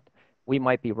would, if we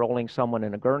might be rolling someone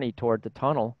in a gurney toward the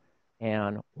tunnel,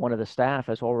 and one of the staff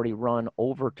has already run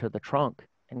over to the trunk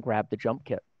and grabbed the jump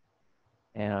kit.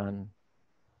 And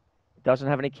it doesn't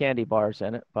have any candy bars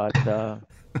in it, but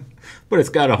but it's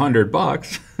got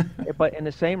 $100. but in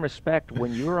the same respect,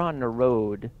 when you're on the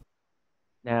road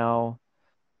now,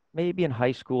 maybe in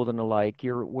high school and the like,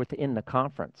 you're within the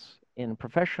conference. In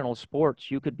professional sports,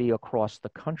 you could be across the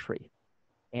country,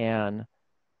 and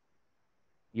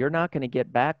you're not going to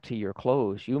get back to your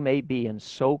clothes. You may be in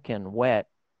soaking wet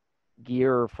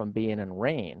gear from being in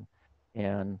rain,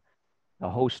 and the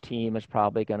host team is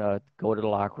probably going to go to the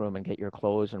locker room and get your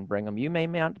clothes and bring them. You may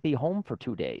not be home for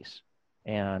 2 days,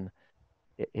 and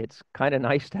it's kind of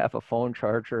nice to have a phone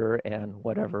charger and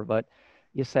whatever, but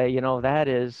you say, that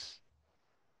is,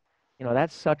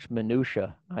 that's such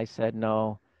minutia. I said,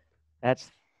 no, That's,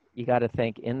 you got to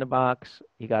think in the box,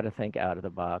 you got to think out of the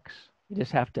box. You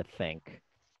just have to think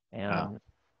Yeah. and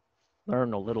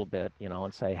learn a little bit,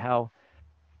 and say how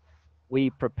we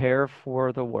prepare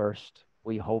for the worst,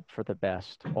 we hope for the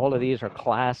best. All of these are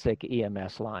classic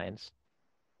EMS lines.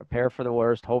 Prepare for the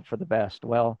worst, hope for the best.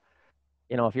 Well,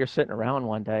 if you're sitting around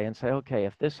one day and say, okay,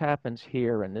 if this happens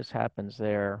here and this happens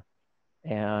there,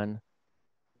 and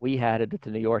we had it at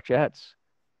the New York Jets,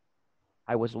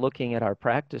 I was looking at our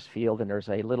practice field and there's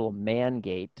a little man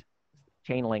gate,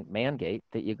 chain link man gate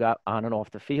that you got on and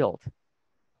off the field.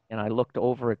 And I looked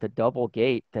over at the double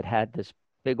gate that had this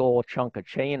big old chunk of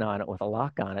chain on it with a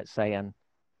lock on it saying,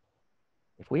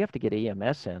 if we have to get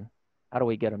EMS in, how do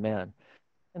we get them in?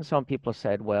 And some people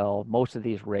said, well, most of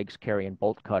these rigs carrying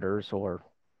bolt cutters or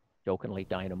jokingly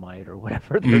dynamite or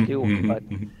whatever they're doing. But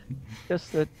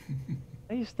just that,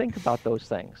 I just think about those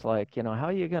things. Like, how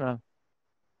are you gonna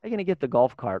get the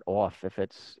golf cart off if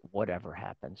it's whatever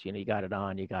happens? You got it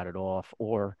on, you got it off,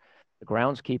 or the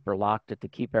groundskeeper locked it to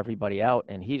keep everybody out,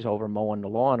 and he's over mowing the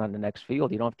lawn on the next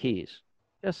field. You don't have keys.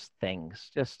 Just things.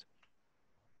 Just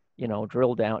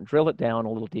drill it down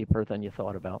a little deeper than you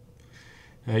thought about.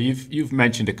 You've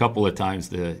mentioned a couple of times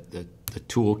the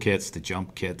tool kits, the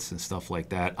jump kits, and stuff like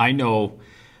that. I know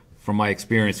from my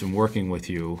experience in working with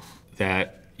you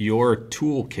that your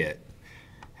toolkit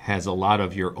has a lot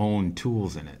of your own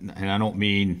tools in it, and I don't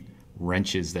mean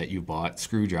wrenches that you bought,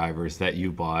 screwdrivers that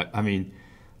you bought. I mean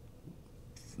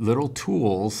little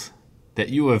tools that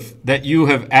you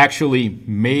have actually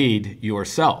made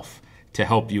yourself to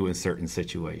help you in certain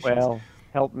situations. Well,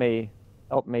 help me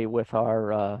with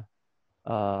our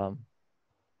um,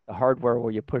 the hardware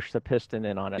where you push the piston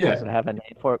in on it. Does Yeah, it have a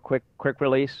name for it? Quick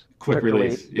release? quick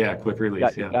release. Yeah, quick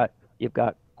release. You've Yeah, got you've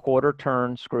got quarter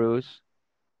turn screws,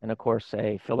 and of course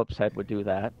a Phillips head would do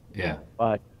that. yeah,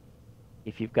 But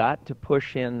if you've got to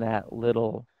push in that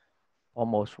little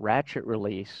almost ratchet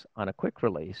release on a quick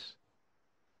release,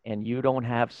 and you don't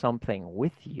have something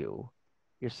with you,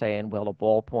 you're saying, well, a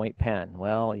ballpoint pen.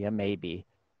 Well, yeah, maybe.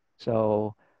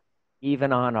 So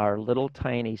even on our little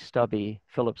tiny stubby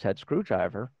Phillips head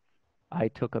screwdriver, I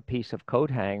took a piece of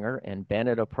coat hanger and bent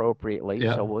it appropriately.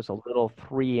 yeah, So it was a little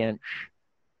 3-inch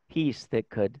piece that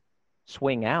could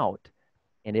swing out,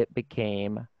 and it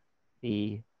became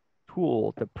the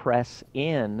tool to press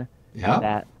in yeah.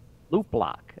 that loop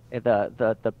lock.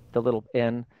 The little,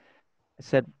 and I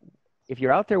said, if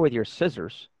you're out there with your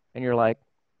scissors and you're like,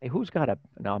 hey,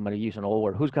 now I'm going to use an old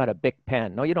word, who's got a big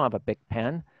pen? No, you don't have a big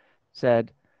pen.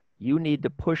 Said, you need to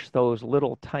push those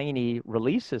little tiny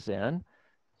releases in.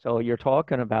 So you're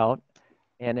talking about,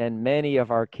 and in many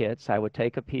of our kits, I would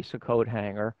take a piece of coat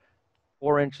hanger,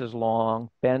 4 inches long,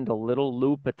 bend a little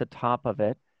loop at the top of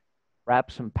it,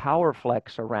 wrap some power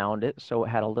flex around it so it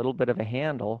had a little bit of a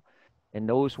handle. And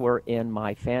those were in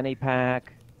my fanny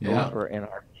pack. Those Yeah. were in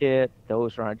our kit.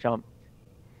 Those are on jump.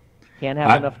 Can't have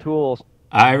I enough tools.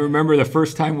 I remember the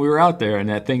first time we were out there and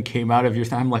that thing came out of your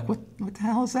thigh. I'm like, what the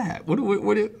hell is that? What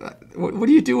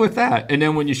do you do with that? And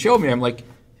then when you showed me, I'm like,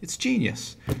 it's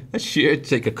genius.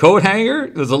 Take a coat hanger.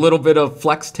 There's a little bit of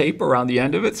flex tape around the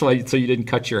end of it, so you didn't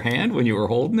cut your hand when you were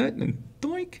holding it, and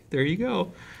doink, there you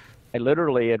go. I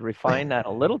literally had refined that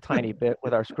a little tiny bit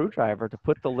with our screwdriver to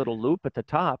put the little loop at the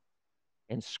top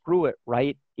and screw it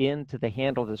right into the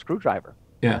handle of the screwdriver.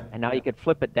 Yeah. And now you could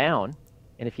flip it down,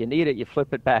 and if you need it, you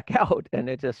flip it back out, and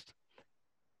it just,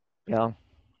 you know,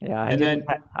 yeah. And then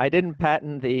I didn't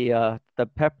patent the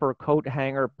pepper coat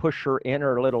hanger pusher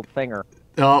inner little thinger.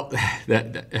 oh,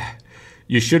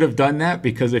 you should have done that,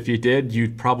 because if you did,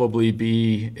 you'd probably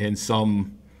be in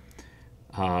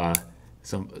uh,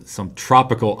 some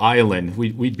tropical island.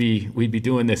 We'd be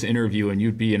doing this interview, and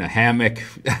you'd be in a hammock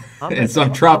in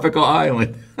some tropical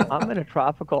island. I'm in a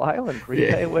tropical island,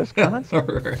 Green Bay, Wisconsin.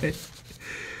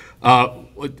 All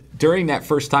right. During that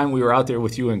first time we were out there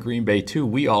with you in Green Bay too,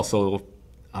 we also,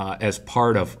 as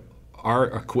part of our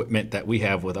equipment that we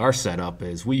have with our setup,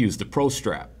 is we use the Pro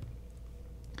Strap.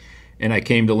 And I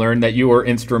came to learn that you were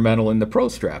instrumental in the Pro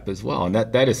Strap as well, and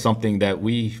that is something that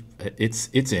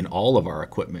it's in all of our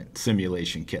equipment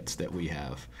simulation kits that we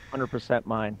have. 100%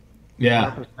 mine.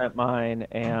 Yeah. 100% mine.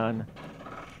 And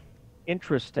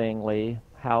interestingly,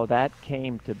 how that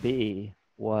came to be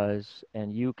was,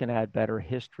 and you can add better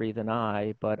history than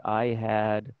I, but I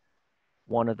had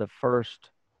one of the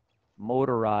first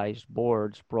motorized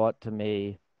boards brought to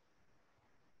me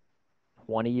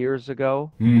 20 years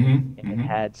ago, Mm-hmm. and it Mm-hmm.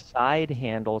 had side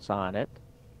handles on it.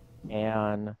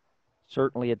 And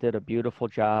certainly it did a beautiful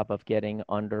job of getting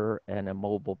under an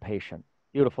immobile patient.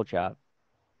 Beautiful job.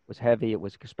 It was heavy, it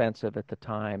was expensive at the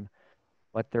time,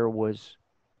 but there was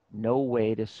no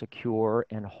way to secure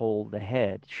and hold the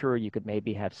head. Sure, you could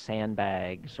maybe have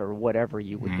sandbags or whatever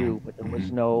you would Mm-hmm. do, but there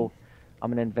was Mm-hmm. no,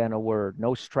 I'm going to invent a word,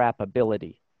 no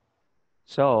strapability.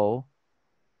 So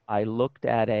I looked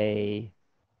at a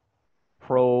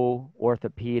pro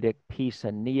orthopedic piece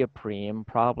of neoprene,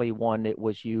 probably one that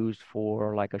was used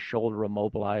for like a shoulder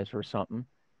immobilizer or something,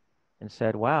 and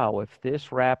said, wow, if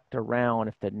this wrapped around,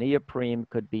 if the neoprene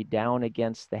could be down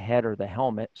against the head or the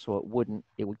helmet so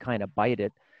it would kind of bite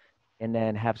it, and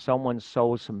then have someone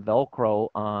sew some Velcro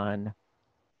on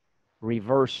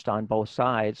reversed on both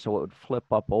sides so it would flip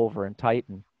up over and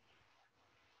tighten.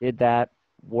 Did that,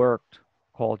 worked.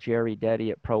 Called Jerry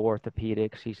Deddy at Pro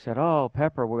Orthopedics. He said, oh,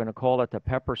 Pepper, we're going to call it the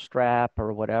Pepper Strap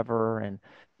or whatever. And,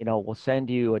 we'll send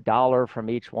you $1 from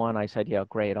each one. I said, yeah,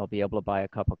 great. I'll be able to buy a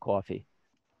cup of coffee.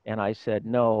 And I said,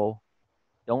 no,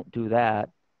 don't do that.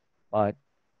 But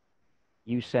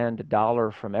you send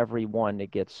 $1 from every one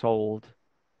that gets sold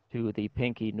to the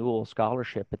Pinky Newell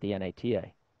Scholarship at the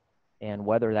NATA. And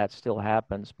whether that still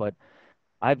happens, but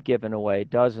I've given away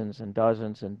dozens and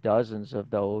dozens and dozens of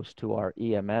those to our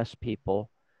EMS people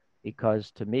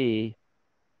because to me,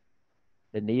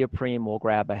 the neoprene will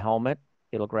grab a helmet.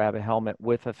 It'll grab a helmet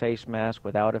with a face mask,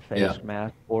 without a Yeah. face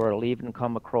mask, or it'll even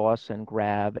come across and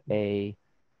grab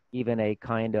even a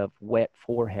kind of wet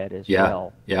forehead as Yeah.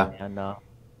 well. Yeah. And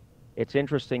it's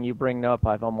interesting you bring up.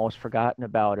 I've almost forgotten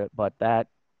about it, but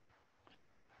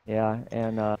yeah,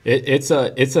 and It's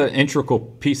an integral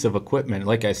piece of equipment.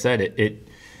 Like I said,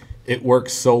 it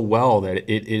works so well that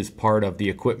it is part of the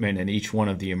equipment in each one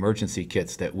of the emergency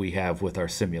kits that we have with our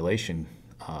simulation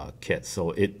kits.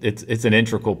 So it's an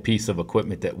integral piece of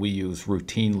equipment that we use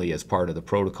routinely as part of the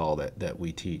protocol that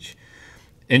we teach.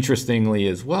 Interestingly,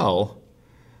 as well,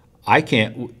 I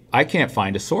can't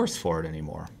find a source for it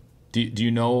anymore. Do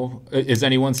you know? Is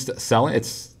anyone selling?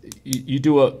 You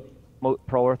do a.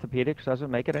 Pro Orthopedics doesn't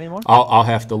make it anymore. I'll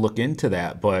have to look into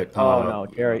that, but Oh no,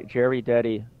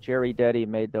 Jerry Deddy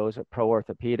made those at Pro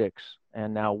Orthopedics,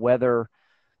 and now whether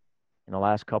in the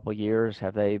last couple of years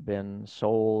have they been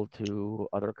sold to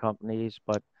other companies,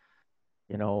 but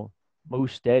you know,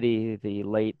 Moose Deddy, the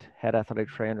late head athletic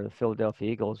trainer of the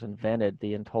Philadelphia Eagles, invented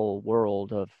the entire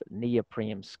world of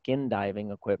neoprene skin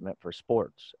diving equipment for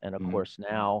sports, and of mm, course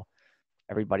now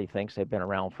everybody thinks they've been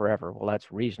around forever. Well,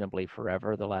 that's reasonably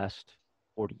forever, the last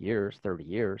 40 years, 30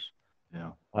 years,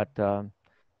 yeah, but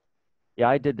yeah,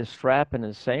 I did the strap in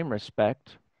the same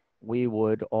respect. We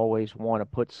would always want to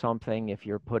put something if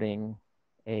you're putting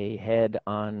a head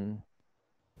on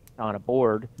a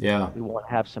board. yeah, We want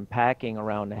to have some packing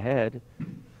around the head.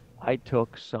 I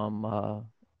took some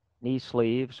knee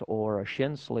sleeves or a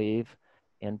shin sleeve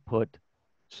and put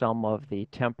some of the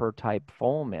temper type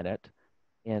foam in it.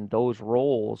 And those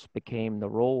rolls became the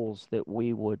rolls that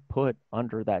we would put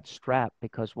under that strap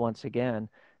because once again,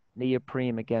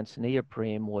 neoprene against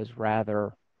neoprene was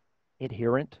rather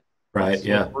adherent, not right,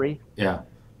 yeah, slippery. yeah,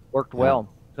 Worked yeah,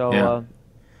 well. So yeah.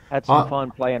 had some I'll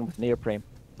fun playing with neoprene.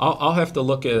 I'll have to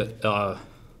look,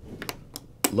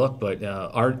 but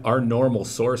our normal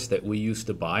source that we used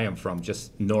to buy them from,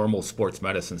 just normal sports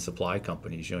medicine supply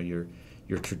companies, your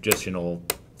traditional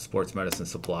sports medicine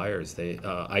suppliers, they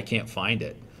I can't find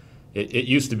it. It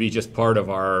used to be just part of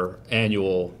our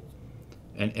annual,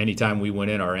 and anytime we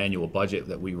went in our annual budget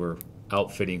that we were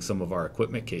outfitting some of our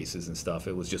equipment cases and stuff,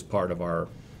 it was just part of our,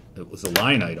 it was a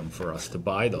line item for us to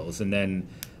buy those, and then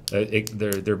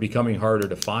they're becoming harder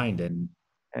to find, and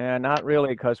And not really,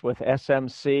 because with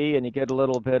SMC and you get a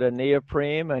little bit of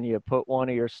neoprene and you put one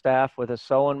of your staff with a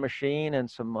sewing machine and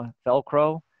some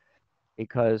Velcro,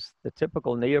 because the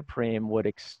typical neoprene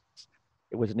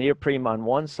it was neoprene on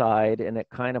one side and it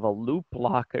kind of a loop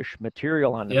lockish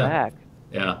material on the yeah, back.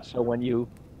 yeah. So when you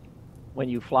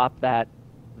flop that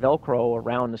Velcro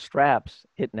around the straps,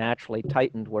 it naturally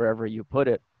tightened wherever you put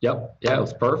it. Yep. Yeah, it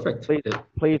was perfect.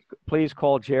 Please, please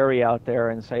call Jerry out there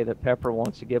and say that Pepper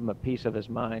wants to give him a piece of his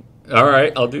mind. All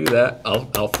right, I'll do that.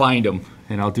 I'll find him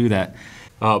and I'll do that.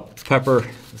 Pepper,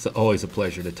 it's always a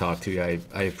pleasure to talk to you.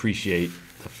 I appreciate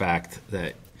the fact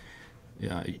that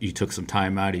you took some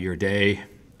time out of your day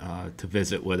to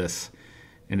visit with us,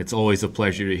 and it's always a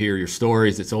pleasure to hear your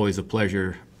stories. It's always a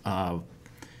pleasure,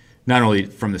 not only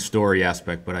from the story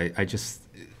aspect, but I just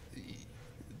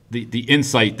the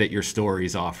insight that your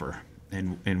stories offer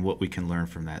and what we can learn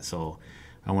from that. So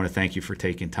I want to thank you for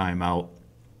taking time out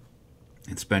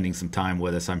and spending some time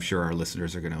with us. I'm sure our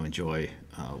listeners are going to enjoy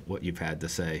what you've had to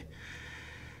say.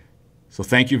 So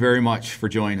thank you very much for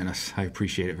joining us. I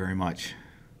appreciate it very much.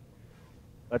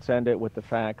 Let's end it with the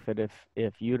fact that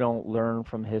if you don't learn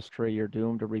from history, you're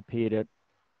doomed to repeat it.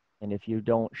 And if you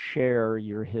don't share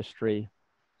your history,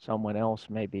 someone else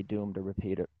may be doomed to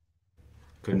repeat it.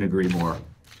 Couldn't agree more.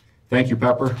 Thank you,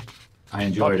 Pepper. I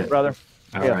enjoyed it. Brother.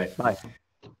 All right. Bye.